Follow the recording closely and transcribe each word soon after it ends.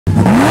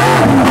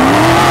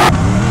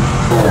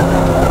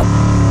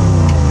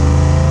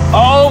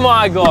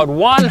my God,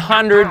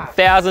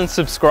 100,000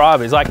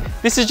 subscribers. Like,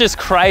 this is just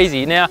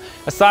crazy. Now,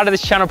 I started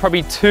this channel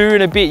probably 2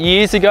 and a bit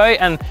years ago,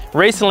 and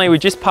recently we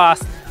just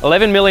passed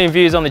 11 million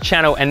views on the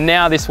channel, and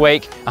now this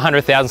week,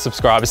 100,000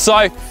 subscribers. So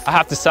I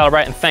have to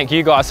celebrate and thank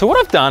you guys. So what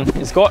I've done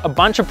is got a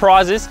bunch of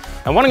prizes,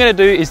 and what I'm gonna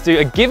do is do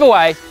a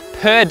giveaway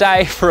per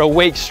day for a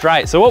week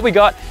straight. So what we've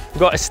got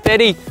a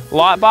steady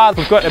light bar,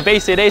 we've got a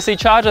BCDC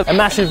charger, a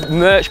massive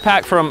merch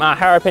pack from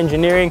Harrop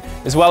Engineering,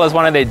 as well as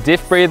one of their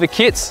diff breather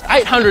kits,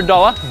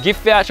 $800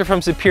 gift voucher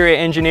from Superior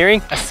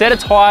Engineering, a set of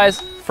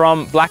tires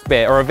from Black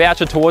Bear, or a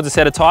voucher towards a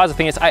set of tires. I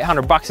think it's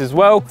 800 bucks as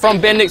well.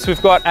 From Bendix,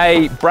 we've got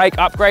a brake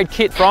upgrade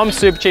kit. From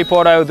Super Cheap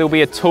Auto, there'll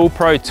be a Tool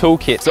Pro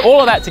toolkit. So all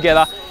of that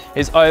together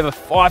is over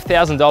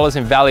 $5,000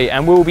 in value,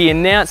 and we'll be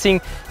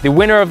announcing the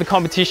winner of the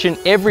competition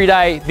every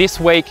day this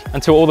week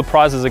until all the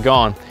prizes are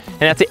gone.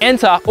 And now to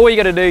enter, all you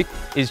gotta do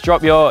is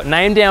drop your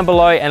name down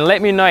below and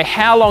let me know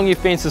how long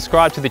you've been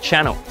subscribed to the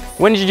channel.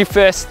 When did you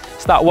first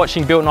start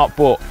watching Built Not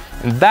Bought?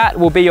 And that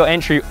will be your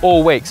entry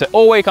all week. So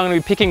all week I'm gonna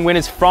be picking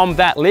winners from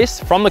that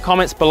list, from the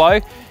comments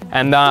below,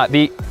 and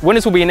the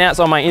winners will be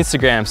announced on my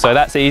Instagram. So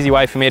that's the easy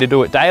way for me to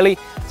do it daily.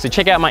 So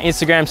check out my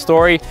Instagram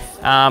story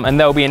and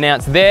they'll be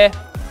announced there.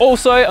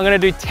 Also, I'm gonna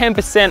do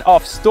 10%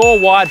 off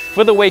store-wide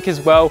for the week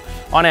as well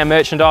on our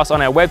merchandise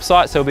on our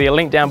website, so there'll be a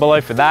link down below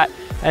for that,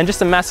 and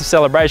just a massive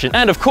celebration.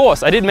 And of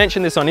course, I did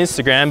mention this on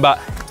Instagram, but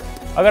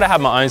I gotta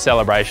have my own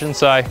celebration,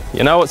 so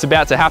you know what's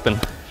about to happen.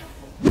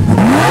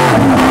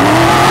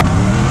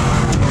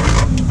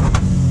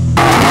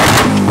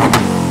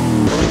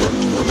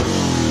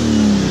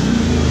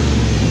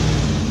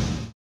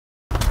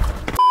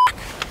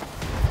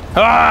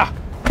 Ah!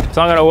 It's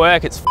not gonna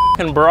work, it's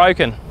f***ing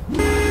broken.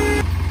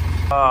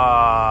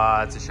 Oh,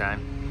 that's a shame.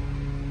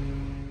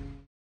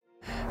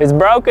 It's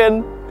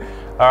broken.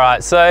 All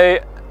right, so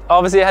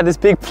obviously I had this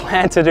big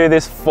plan to do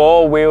this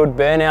 4-wheeled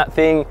burnout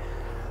thing.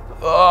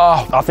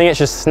 Oh, I think it's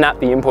just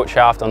snapped the input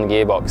shaft on the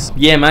gearbox.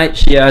 Yeah,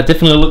 mate, yeah, it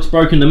definitely looks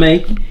broken to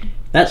me.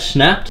 That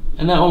snapped,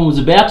 and that one was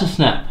about to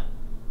snap.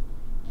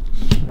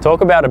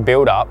 Talk about a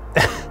build-up.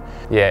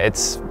 Yeah,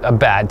 it's a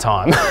bad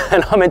time.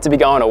 And I'm meant to be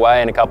going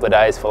away in a couple of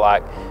days for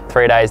like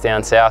 3 days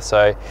down south,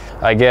 so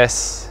I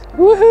guess,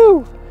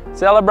 woohoo!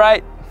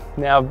 Celebrate.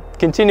 Now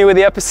continue with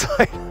the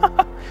episode.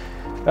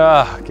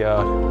 Oh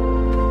God.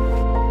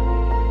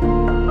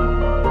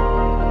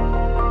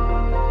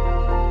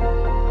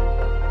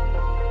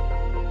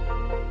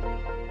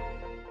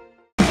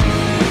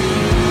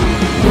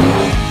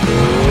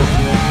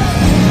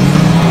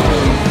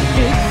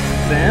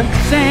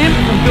 Sam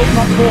from Built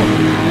Not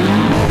Bought.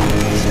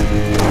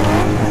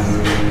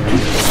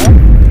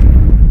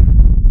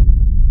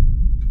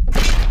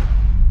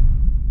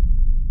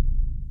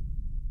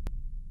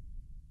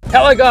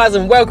 Hello guys,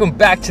 and welcome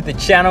back to the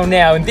channel.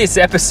 Now in this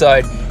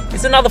episode,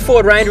 it's another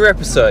Ford Ranger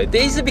episode.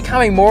 These are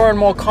becoming more and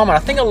more common. I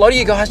think a lot of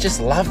you guys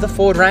just love the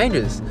Ford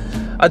Rangers.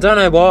 I don't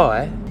know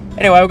why.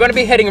 Anyway, we're going to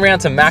be heading around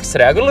to Max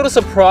today. I've got a little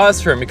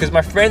surprise for him because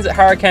my friends at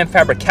Hurricane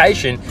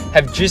Fabrication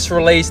have just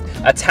released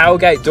a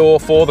tailgate door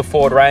for the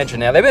Ford Ranger.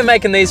 Now they've been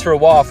making these for a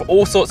while for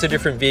all sorts of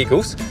different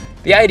vehicles,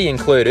 the 80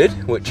 included,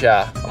 which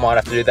I might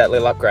have to do that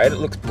little upgrade. It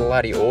looks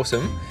bloody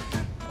awesome.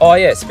 Oh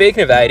yeah,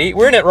 speaking of 80,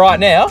 we're in it right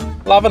now,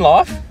 loving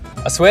life.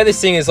 I swear this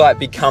thing has like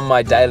become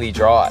my daily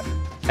drive.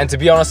 And to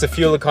be honest, the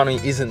fuel economy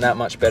isn't that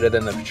much better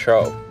than the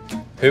petrol.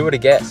 Who would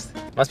have guessed?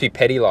 Must be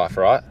petty life,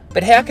 right?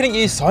 But how can it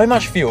use so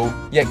much fuel,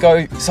 yet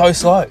go so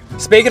slow?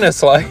 Speaking of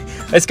slow,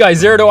 let's go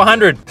 0 to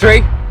 100.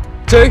 3,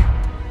 2,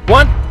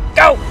 1,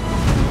 go!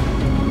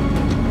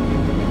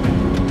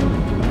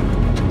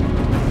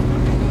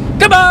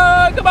 Come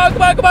on, come on,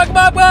 come on, come on, come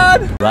on, come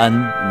on!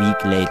 1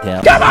 week later.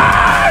 Come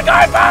on,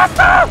 go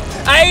faster!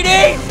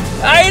 80,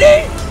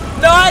 80,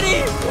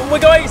 90. We're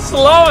going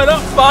slower,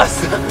 not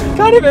faster.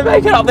 Can't even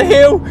make it up the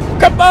hill.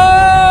 Come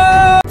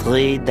on!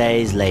 3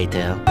 days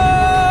later.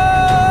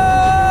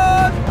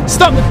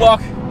 Stop the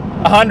clock.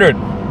 100.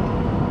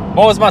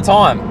 What was my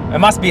time? It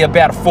must be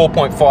about a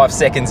 4.5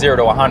 second 0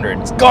 to 100.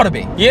 It's gotta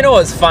be. You know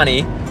what's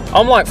funny?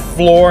 I'm like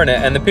flooring it,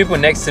 and the people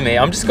next to me,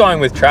 I'm just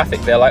going with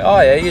traffic. They're like, oh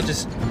yeah, you're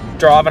just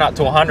driving up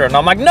to 100. And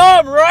I'm like, no,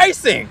 I'm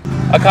racing.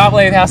 I can't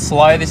believe how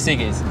slow this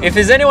thing is. If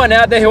there's anyone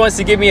out there who wants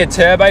to give me a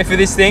turbo for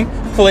this thing,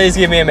 please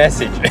give me a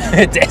message.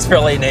 It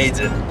desperately needs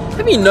it.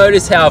 Have you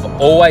noticed how I've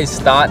always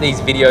start these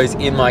videos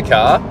in my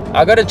car?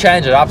 I gotta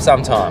change it up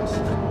sometimes.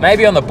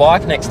 Maybe on the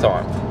bike next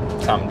time.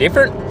 Something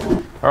different.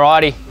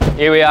 Alrighty,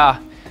 here we are.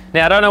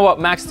 Now I don't know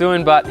what Mac's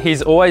doing, but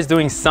he's always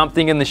doing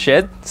something in the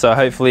shed, so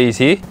hopefully he's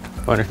here.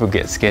 Wonder if he'll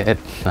get scared.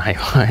 No, he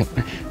won't.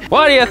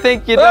 What do you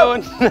think you're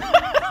doing?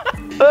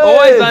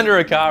 Always under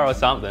a car or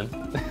something.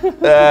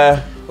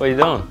 What are you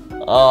doing?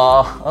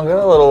 I'm getting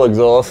a little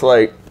exhaust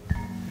leak.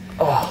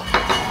 Oh.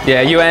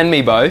 Yeah, you and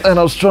me both. And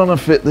I was trying to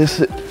fit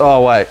this.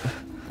 Oh wait,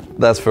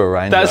 that's for a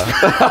Ranger. I've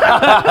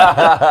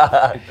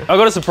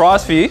got a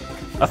surprise for you.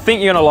 I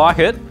think you're gonna like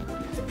it.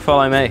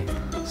 Follow me.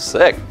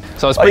 Sick.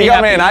 So I was Oh, pretty you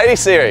got happy. me an 80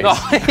 series.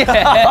 Oh,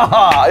 yeah.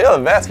 Oh, you're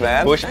the best,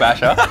 man. Bush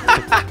basher.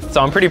 So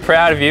I'm pretty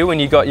proud of you when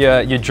you got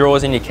your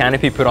drawers and your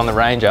canopy put on the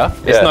Ranger.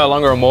 It's Yeah. no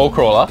longer a mall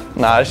crawler.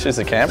 No, it's just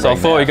a camper. So I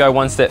thought we'd go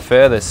one step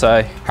further.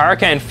 So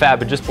Hurricane Fab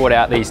had just brought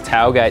out these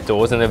tailgate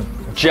doors and they've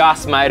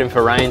just made them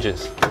for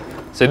Rangers.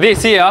 So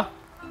this here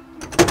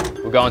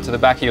will go into the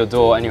back of your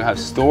door and you'll have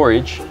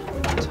storage.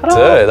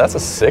 Dude, that's a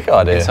sick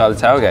idea. Inside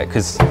the tailgate,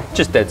 because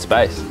just dead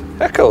space.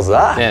 How cool's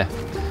that? Yeah.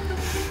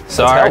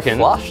 So It's I hell reckon.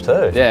 flush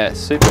too. Yeah,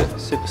 super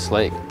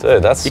sleek.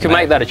 Dude, that's. You can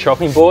make that a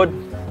chopping board,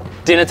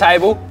 dinner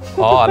table.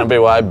 Oh, and it'd be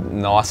way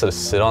nicer to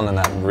sit on than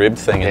that rib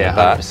thing in Yeah, the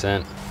back.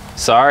 100%.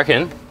 So I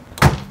reckon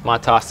my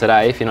task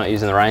today, if you're not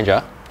using the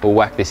Ranger, we'll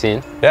whack this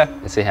in Yeah.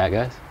 and see how it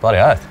goes. Bloody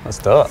oath. Let's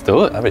do it. Let's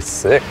do it. That'd be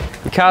sick.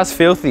 Your car's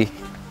filthy,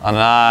 I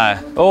know.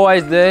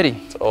 always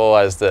dirty. It's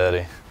always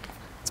dirty.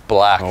 It's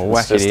black. Oh,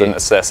 whack it's just it a in.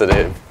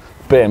 necessity.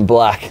 Being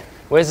black.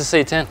 Where's the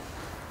C10?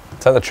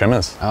 Take the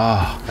trimmers.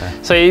 Oh.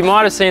 So you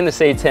might have seen the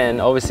C10,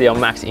 obviously on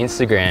Mac's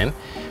Instagram,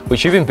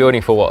 which you've been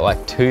building for what,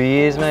 like 2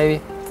 years maybe?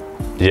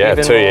 Yeah,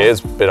 Even 2 more. years,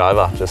 bit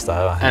over, just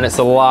over. And it's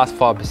the last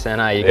 5%,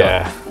 eh? You got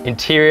Yeah.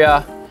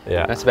 interior,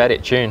 Yeah. that's about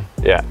it, tune.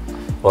 Yeah.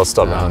 Well,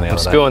 stop running the I'm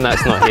other day. spilling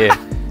that's not here.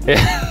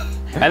 Yeah.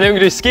 And then we can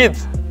do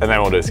skids, And then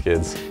we'll do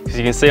skids. because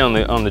you can see on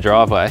the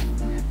driveway.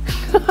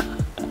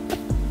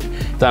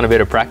 Done a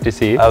bit of practice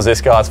here. That was this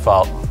guy's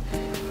fault.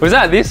 Was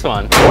that this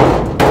one?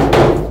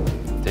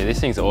 Dude, this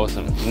thing's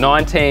awesome.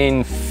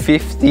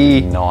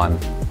 1959.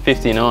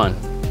 9.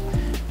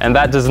 And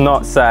that does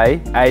not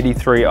say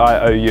 83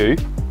 IOU.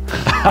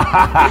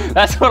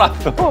 That's what I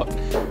thought.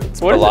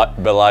 It's What is below,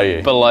 below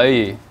you. Below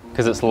you,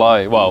 because it's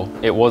low. Well,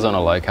 it was on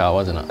a low car,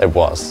 wasn't it? It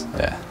was,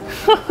 yeah.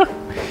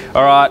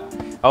 All right,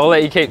 I'll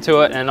let you keep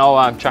to it and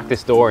I'll chuck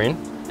this door in.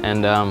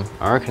 And I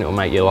reckon it'll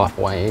make your life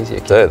way easier.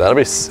 Dude, that'll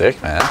be sick,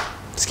 man.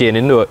 Let's get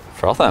into it.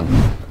 Frothing.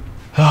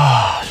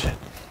 Oh, shit.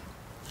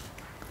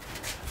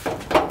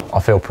 I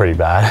feel pretty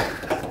bad.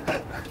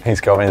 He's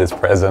got me this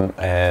present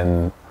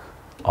and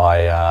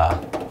I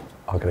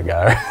gotta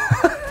go.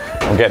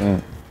 I'm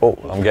getting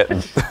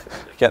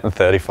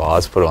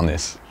 35s put on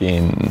this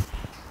in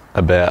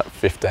about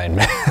 15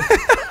 minutes.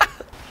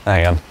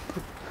 Hang on.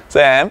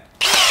 Sam,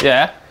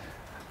 Yeah?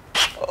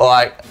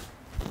 like,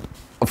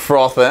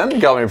 frothing,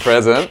 got me a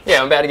present.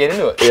 Yeah, I'm about to get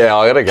into it. Yeah,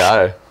 I gotta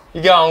go.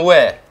 You going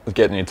where?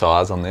 Get new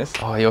tyres on this.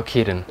 Oh, you're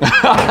kidding. Thanks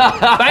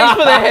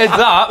for the heads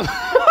up.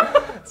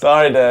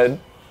 Sorry, dude.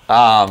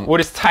 We'll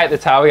just take the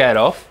tailgate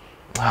off.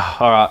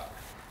 All right.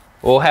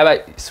 Well, how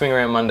about you swing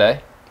around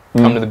Monday?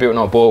 Come to the Built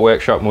Not Bought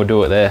workshop and we'll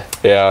do it there.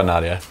 Yeah, no,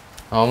 yeah.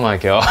 Oh my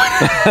God.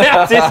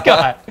 That's this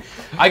guy.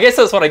 I guess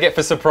that's what I get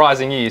for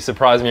surprising you. You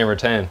surprise me in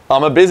return.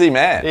 I'm a busy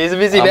man. He's a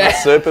busy I'm man. a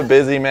super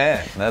busy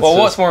man. That's Well,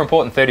 what's just- more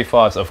important?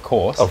 35s, of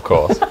course. Of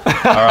course. All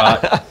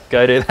right,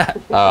 go do that.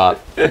 All right.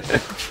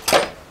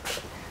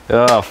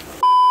 Oh,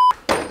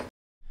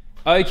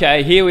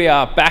 okay, here we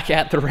are back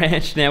at the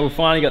ranch. Now we've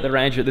finally got the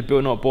Ranger at the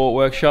Built Not Bought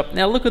workshop.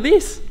 Now look at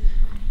this,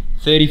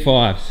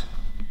 35s.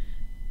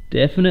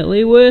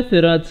 Definitely worth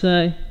it, I'd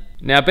say.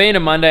 Now being a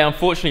Monday,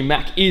 unfortunately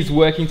Mac is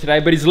working today,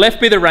 but he's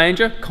left me the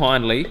Ranger,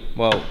 kindly.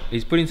 Well,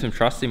 he's putting some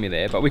trust in me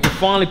there, but we can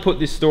finally put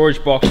this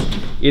storage box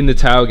in the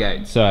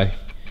tailgate. So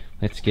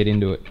let's get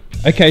into it.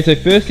 Okay, so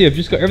firstly, I've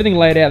just got everything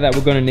laid out that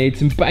we're gonna need.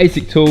 Some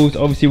basic tools.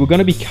 Obviously, we're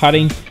gonna be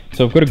cutting.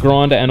 So I've got a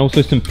grinder and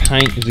also some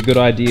paint is a good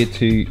idea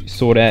to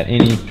sort out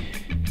any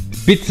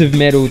bits of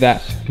metal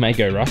that may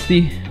go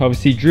rusty.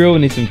 Obviously, drill,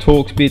 need some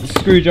Torx bits,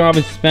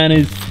 screwdrivers,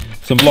 spanners,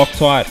 some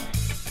Loctite,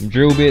 some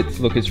drill bits.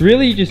 Look, it's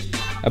really just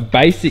a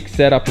basic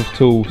setup of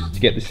tools to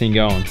get this thing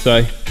going.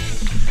 So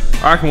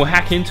I reckon we'll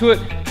hack into it.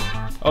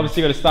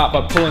 Obviously, got to start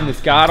by pulling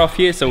this guard off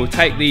here. So we'll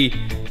take the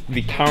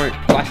current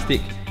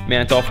plastic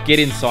mount off, get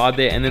inside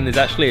there, and then there's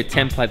actually a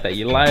template that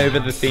you lay over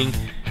the thing,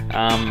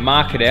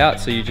 mark it out,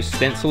 so you just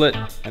stencil it,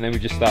 and then we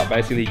just start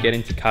basically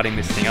getting to cutting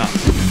this thing up.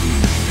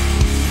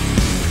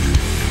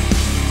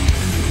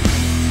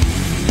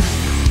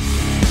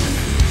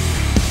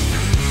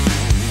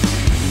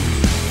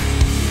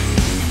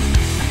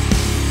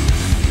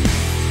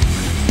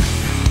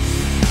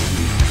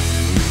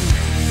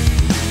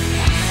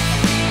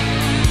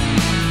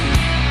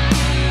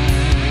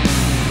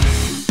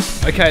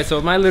 Okay, so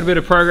I've made a little bit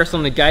of progress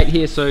on the gate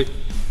here. So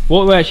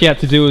what we actually had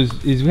to do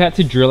is we had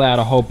to drill out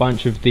a whole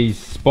bunch of these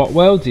spot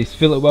welds, these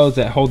fillet welds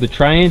that hold the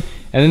tray in,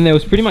 and then there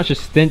was pretty much a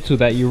stencil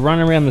that you run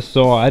around the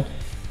side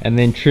and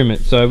then trim it.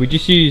 So we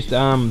just used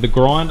the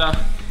grinder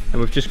and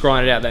we've just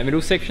grinded out that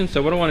middle section.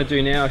 So what I want to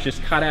do now is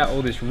just cut out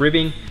all this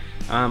ribbing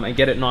and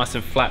get it nice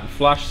and flat and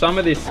flush. Some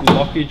of this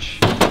lockage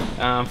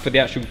for the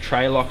actual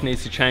tray lock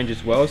needs to change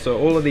as well. So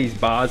all of these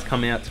bars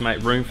come out to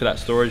make room for that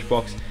storage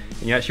box,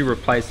 and you actually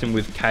replace them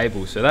with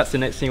cables. So that's the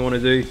next thing you want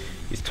to do,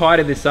 is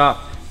tidy this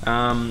up,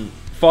 file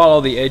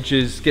all the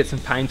edges, get some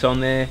paint on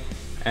there,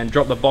 and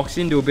drop the box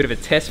in, do a bit of a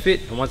test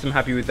fit. And once I'm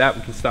happy with that,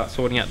 we can start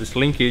sorting out this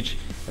linkage,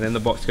 and then the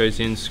box goes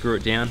in, screw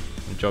it down,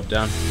 and job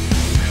done.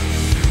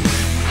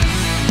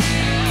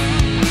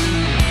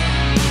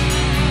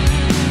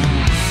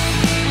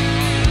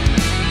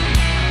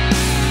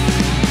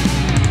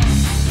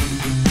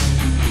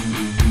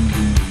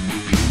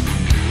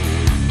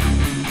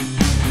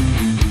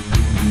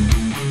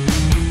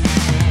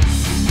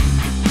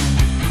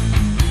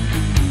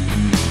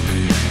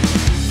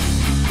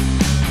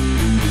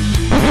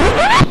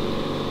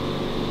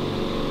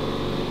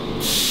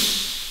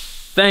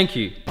 Thank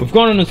you. We've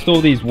gone and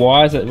installed these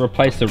wires that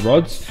replace the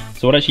rods.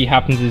 So what actually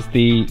happens is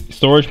the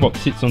storage box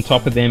sits on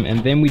top of them,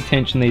 and then we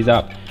tension these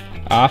up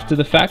after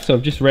the fact. So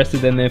I've just rested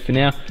them there for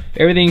now.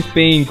 Everything's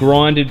been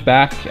grinded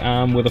back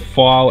with a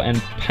file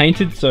and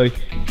painted. So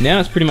now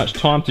it's pretty much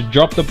time to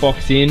drop the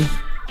box in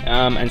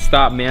and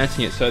start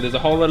mounting it. So there's a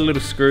whole lot of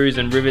little screws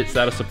and rivets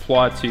that are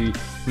supplied to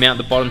mount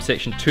the bottom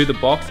section to the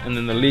box, and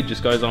then the lid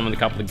just goes on with a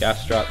couple of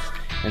gas struts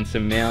and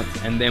some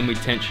mounts, and then we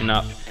tension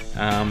up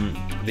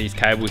these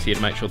cables here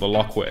to make sure the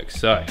lock works.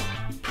 So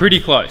pretty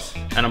close,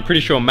 and I'm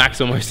pretty sure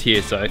Mac's almost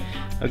here, so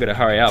I've got to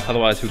hurry up,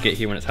 otherwise he'll get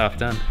here when it's half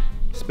done.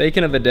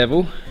 Speaking of the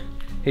devil,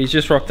 he's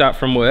just rocked up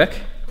from work,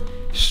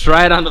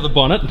 straight under the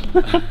bonnet.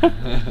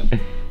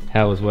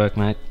 How was work,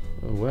 mate?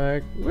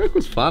 Work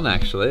was fun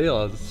actually.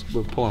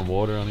 We're pouring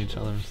water on each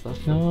other and stuff.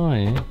 Oh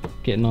yeah,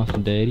 getting nice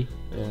and dirty.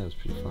 Yeah, it was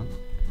pretty fun.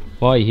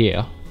 While you're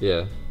here,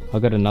 yeah, I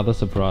got another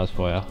surprise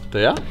for you. Do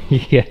ya?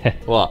 Yeah.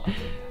 What?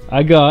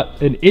 I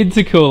got an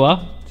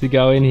intercooler to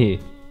go in here.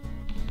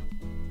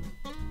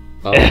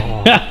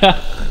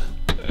 Oh.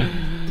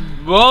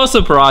 More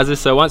surprises.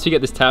 So once we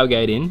get this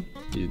tailgate in,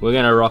 we're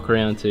gonna rock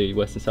around to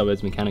Western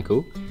Suburbs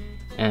Mechanical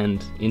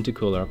and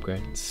intercooler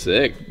upgrade.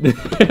 Sick.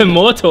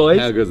 More toys.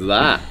 How good's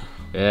that?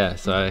 Yeah,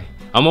 so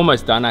I'm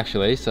almost done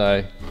actually.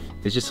 So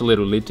there's just a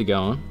little lid to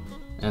go on,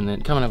 and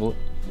then come and have a look.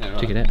 Yeah,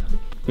 right. Check it out.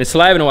 I've been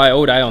slaving away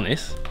all day on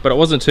this, but it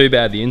wasn't too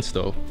bad, the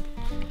install.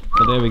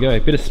 So there we go, a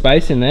bit of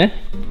space in there.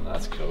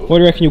 That's cool. What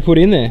do you reckon you'll put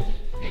in there?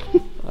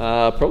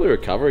 Probably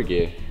recovery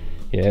gear.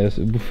 Yeah, it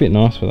will fit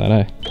nice for that,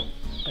 eh?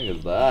 How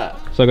good's that?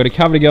 So I've got a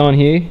cover to go on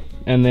here,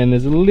 and then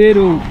there's a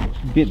little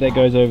bit that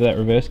goes over that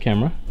reverse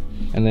camera,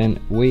 and then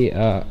we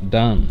are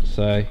done.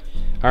 So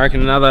I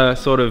reckon another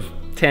sort of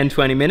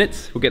 10-20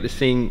 minutes, we'll get this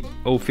thing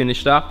all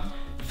finished up.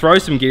 Throw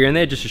some gear in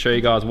there just to show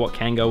you guys what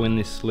can go in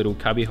this little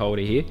cubby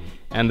holder here,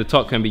 and the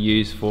top can be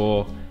used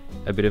for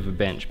a bit of a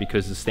bench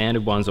because the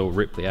standard ones all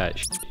ripply out.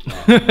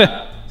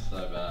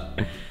 So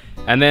bad.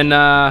 And then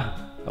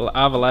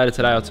either later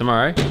today or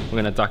tomorrow, we're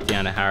gonna duck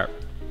down to Harrop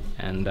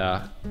and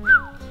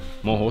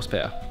more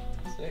horsepower.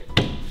 Sick.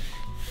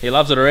 He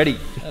loves it already.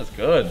 That's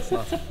good. It's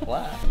nice and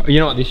flat. You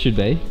know what this should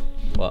be?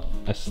 What?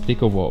 A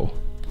sticker wall.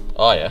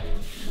 Oh yeah.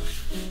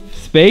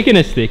 Speaking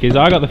of stickers,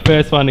 I got the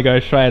first one to go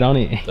straight on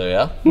it. Do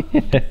ya?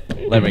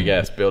 Let me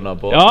guess. Building on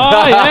board.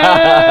 Oh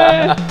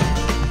yeah!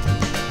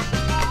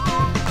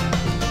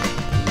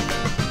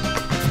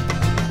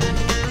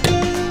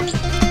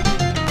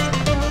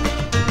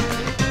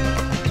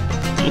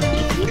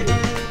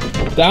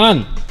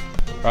 Done.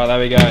 Right, there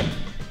we go.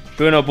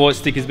 Burnout board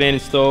sticker's been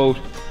installed.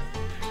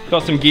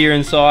 Got some gear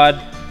inside.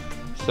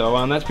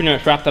 So that's pretty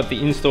much wrapped up the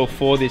install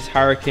for this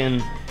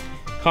Hurricane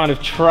kind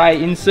of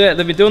tray insert.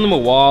 They've been doing them a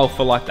while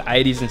for like the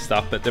 80s and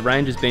stuff, but the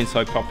range has been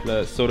so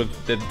popular, sort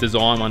of the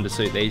design one to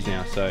suit these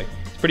now. So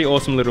it's a pretty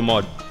awesome little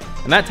mod.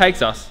 And that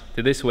takes us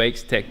to this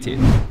week's tech tip.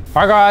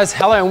 Hi guys,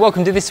 hello and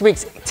welcome to this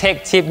week's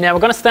tech tip. Now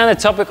we're going to stay on the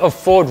topic of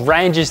Ford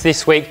Rangers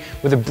this week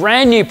with a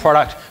brand new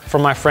product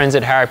from my friends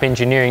at Harrop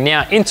Engineering.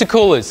 Now,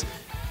 intercoolers.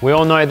 We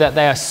all know that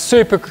they are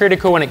super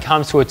critical when it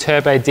comes to a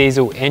turbo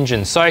diesel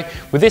engine. So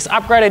with this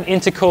upgraded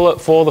intercooler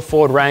for the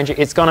Ford Ranger,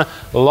 it's gonna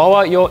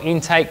lower your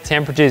intake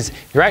temperatures.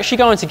 You're actually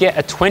going to get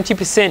a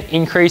 20%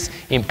 increase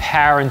in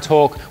power and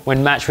torque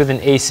when matched with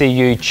an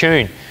ECU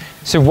tune.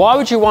 So why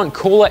would you want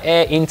cooler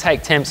air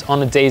intake temps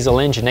on a diesel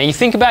engine? Now you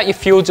think about your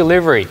fuel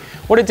delivery.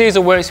 What a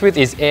diesel works with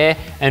is air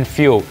and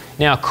fuel.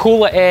 Now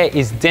cooler air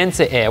is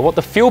denser air. What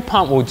the fuel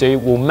pump will do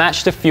will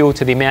match the fuel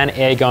to the amount of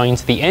air going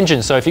into the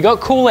engine. So if you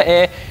got cooler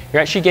air,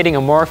 you're actually getting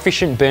a more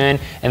efficient burn,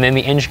 and then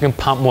the engine can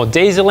pump more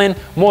diesel in.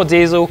 More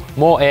diesel,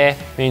 more air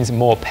means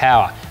more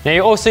power. Now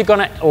you're also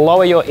gonna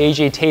lower your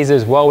EGTs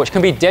as well, which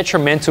can be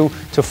detrimental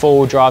to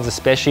four-wheel drives,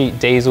 especially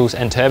diesels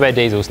and turbo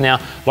diesels. Now,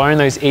 lowering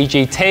those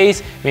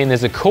EGTs mean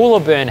there's a cooler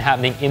burn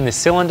happening in the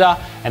cylinder,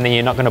 and then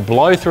you're not gonna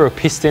blow through a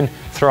piston,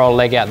 throw a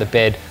leg out the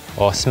bed,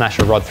 or smash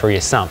a rod through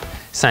your sump.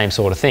 Same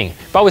sort of thing.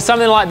 But with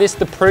something like this,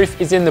 the proof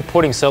is in the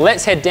pudding. So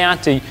let's head down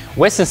to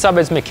Western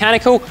Suburbs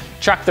Mechanical,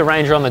 chuck the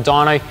Ranger on the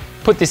dyno,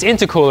 put this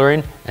intercooler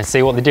in and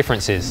see what the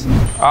difference is.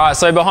 All right,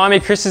 so behind me,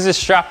 Chris is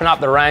just strapping up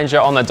the Ranger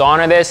on the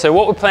dyno there. So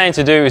what we're planning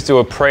to do is do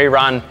a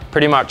pre-run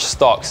pretty much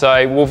stock.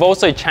 So we've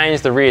also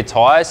changed the rear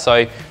tires.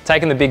 So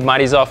taking the big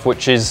muddies off,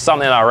 which is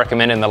something that I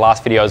recommended in the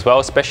last video as well,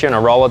 especially on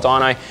a roller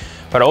dyno.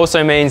 But it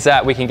also means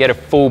that we can get a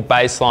full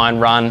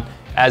baseline run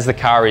as the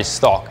car is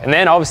stock. And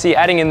then obviously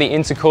adding in the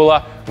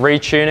intercooler,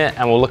 retune it,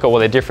 and we'll look at what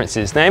the difference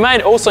is. Now you may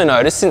also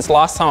notice since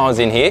last time I was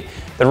in here,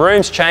 the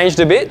room's changed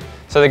a bit.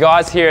 So the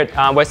guys here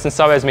at Western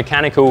Suburbs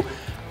Mechanical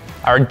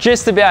are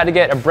just about to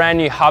get a brand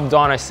new hub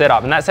dyno set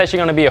up, and that's actually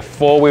gonna be a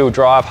four-wheel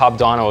drive hub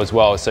dyno as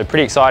well. So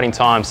pretty exciting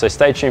time, so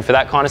stay tuned for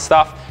that kind of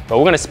stuff. But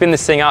we're gonna spin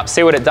this thing up,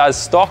 see what it does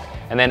stock,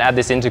 and then add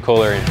this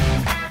intercooler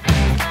in.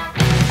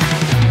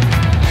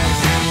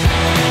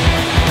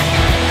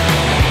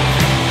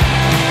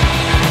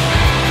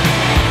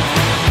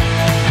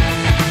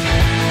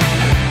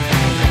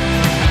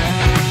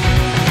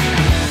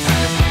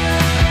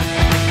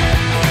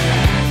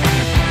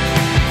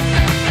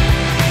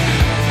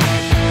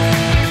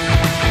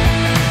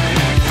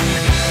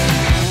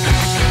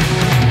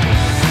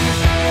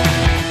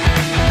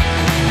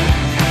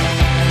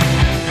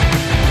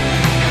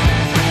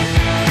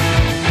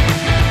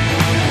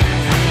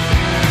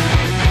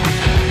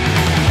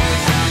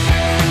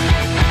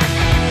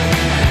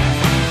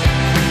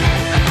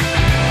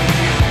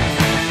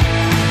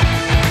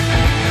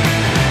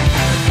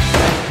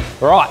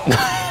 Right.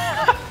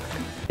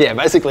 Yeah,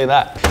 basically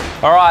that.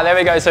 All right, there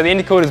we go. So the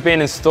intercooler's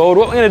been installed.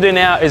 What we're gonna do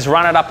now is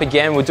run it up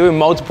again. We're doing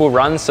multiple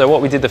runs. So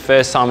what we did the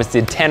first time is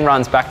did 10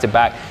 runs back to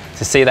back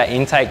to see that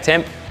intake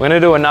temp. We're gonna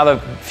do another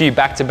few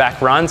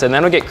back-to-back runs, and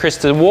then we'll get Chris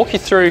to walk you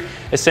through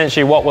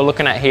essentially what we're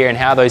looking at here and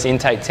how those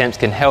intake temps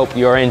can help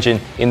your engine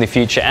in the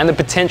future and the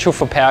potential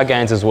for power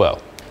gains as well.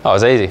 Oh, it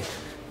was easy.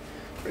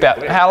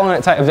 How long did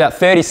it take? It was about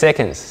 30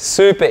 seconds.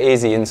 Super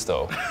easy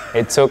install.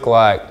 It took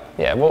like,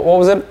 yeah, what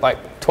was it? Like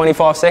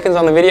 25 seconds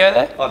on the video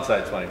there? I'd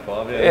say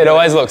 25, yeah. It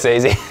always looks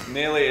easy.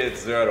 Nearly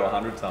it's 0 to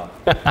 100 time.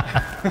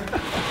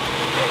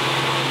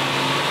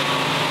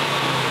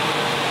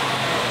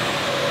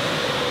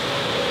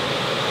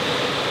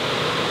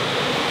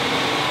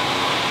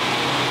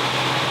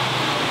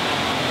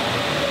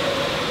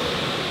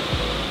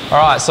 All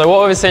right, so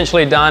what we've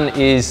essentially done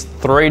is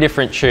 3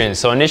 different tunes.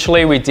 So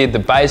initially we did the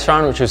bass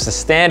run, which was the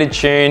standard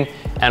tune,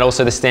 and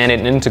also the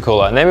standard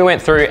intercooler. And then we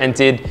went through and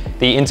did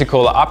the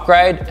intercooler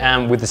upgrade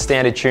with the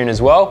standard tune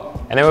as well.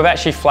 And then we've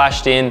actually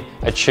flashed in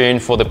a tune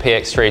for the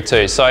PX3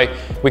 too. So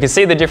we can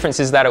see the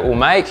differences that it will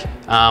make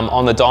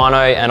on the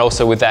dyno and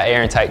also with that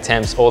air intake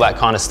temps, all that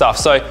kind of stuff.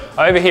 So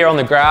over here on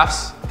the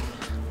graphs,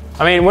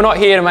 I mean, we're not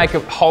here to make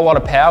a whole lot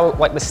of power.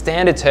 Like the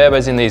standard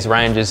turbos in these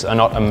ranges are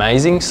not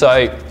amazing.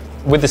 So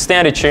with the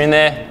standard tune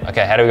there,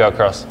 okay, how do we go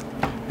across?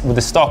 With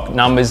the stock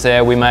numbers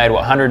there, we made what,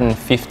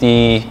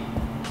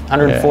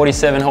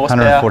 147 horsepower?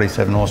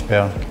 147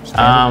 horsepower.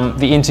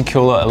 The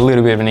intercooler, a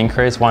little bit of an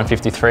increase,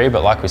 153,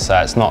 but like we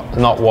say, it's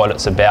not what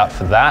it's about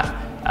for that.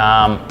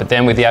 But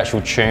then with the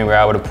actual tune, we're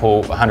able to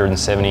pull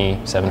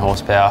 177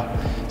 horsepower.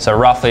 So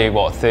roughly,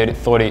 what,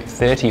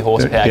 30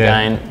 horsepower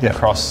gain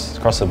across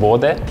the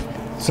board there?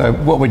 So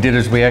what we did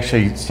is we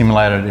actually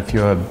simulated if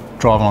you're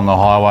driving on the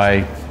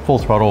highway, full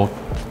throttle,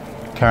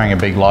 carrying a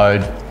big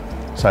load,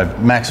 so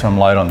maximum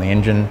load on the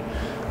engine.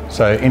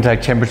 So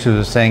intake temperatures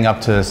are seeing up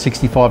to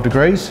 65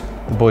 degrees.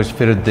 The boys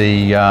fitted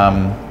the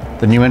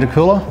new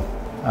intercooler,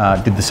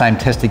 did the same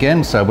test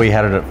again. So we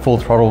had it at full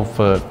throttle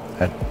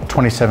at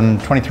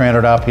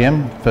 2300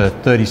 RPM for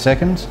 30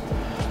 seconds.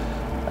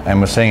 And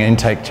we're seeing an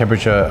intake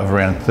temperature of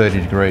around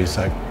 30 degrees,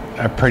 so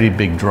a pretty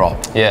big drop.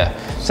 Yeah,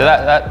 so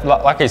that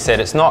like I said,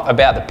 it's not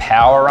about the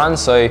power run,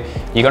 so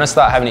you're gonna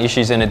start having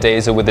issues in a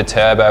diesel with the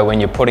turbo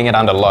when you're putting it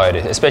under load,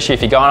 especially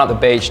if you're going up the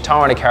beach,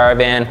 towing a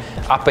caravan,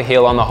 up a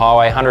hill on the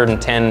highway,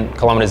 110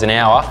 kilometers an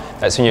hour,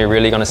 that's when you're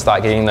really gonna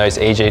start getting those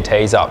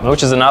EGTs up,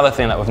 which is another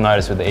thing that we've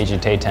noticed with the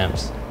EGT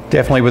temps.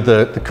 Definitely with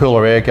the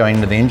cooler air going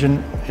into the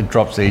engine, it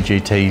drops the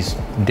EGTs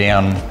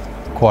down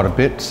quite a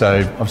bit.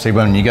 So obviously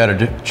when you go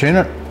to tune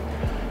it,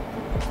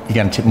 you're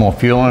going to tip more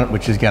fuel in it,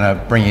 which is going to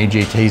bring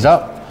EGTs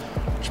up,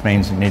 which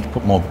means you need to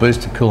put more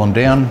boost to cool them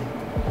down.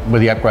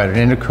 With the upgraded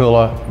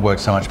intercooler, it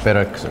works so much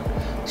better because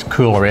it's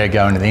cooler air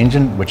going to the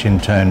engine, which in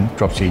turn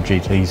drops the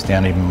EGTs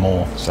down even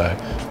more, so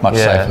much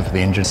safer for the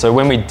engine. So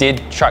when we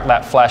did chuck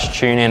that flash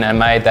tune in and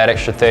made that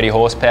extra 30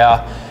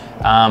 horsepower,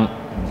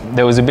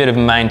 there was a bit of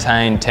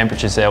maintained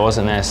temperatures there,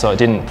 wasn't there? So it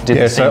didn't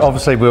so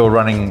obviously we were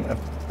running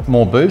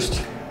more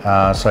boost,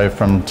 so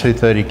from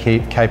 230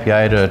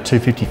 kPa to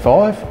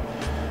 255.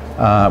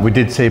 We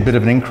did see a bit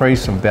of an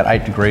increase of about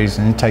 8 degrees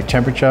in intake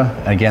temperature.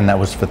 And again, that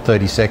was for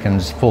 30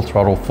 seconds, full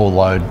throttle, full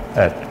load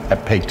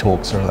at peak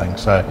torque sort of thing.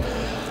 So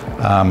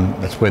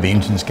that's where the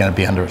engine's going to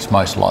be under its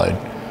most load.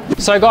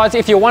 So guys,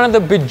 if you're one of the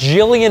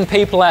bajillion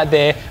people out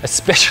there,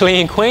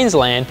 especially in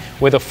Queensland,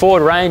 with a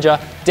Ford Ranger,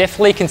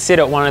 definitely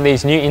consider one of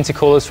these new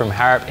intercoolers from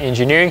Harrop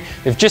Engineering.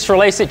 They've just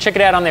released it, check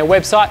it out on their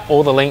website,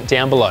 or the link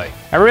down below.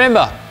 And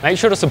remember, make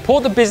sure to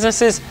support the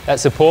businesses that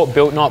support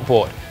Built Not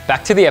Bought.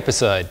 Back to the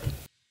episode.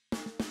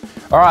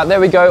 All right,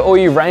 there we go, all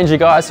you Ranger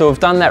guys. So we've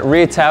done that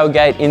rear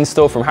tailgate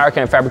install from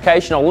Hurricane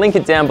Fabrication. I'll link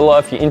it down below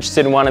if you're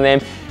interested in one of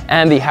them,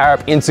 and the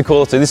Harrop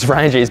intercooler. So this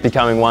Ranger is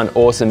becoming one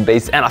awesome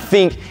beast. And I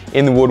think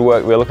in the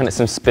woodwork, we're looking at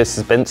some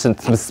suspension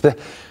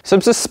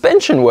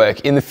work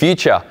in the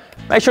future.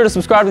 Make sure to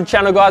subscribe to the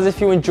channel, guys, if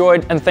you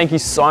enjoyed, and thank you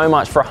so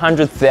much for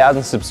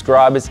 100,000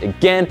 subscribers.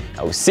 Again,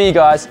 I will see you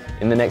guys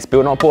in the next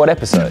Built Not Bought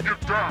episode.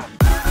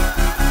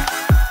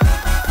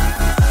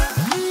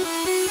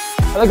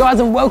 Hello guys,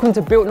 and welcome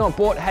to Built Not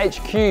Bought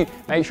HQ.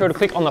 Make sure to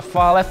click on the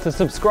far left to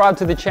subscribe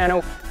to the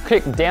channel.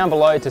 Click down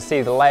below to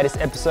see the latest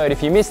episode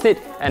if you missed it.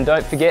 And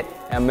don't forget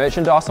our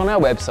merchandise on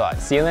our website.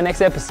 See you in the next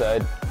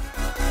episode.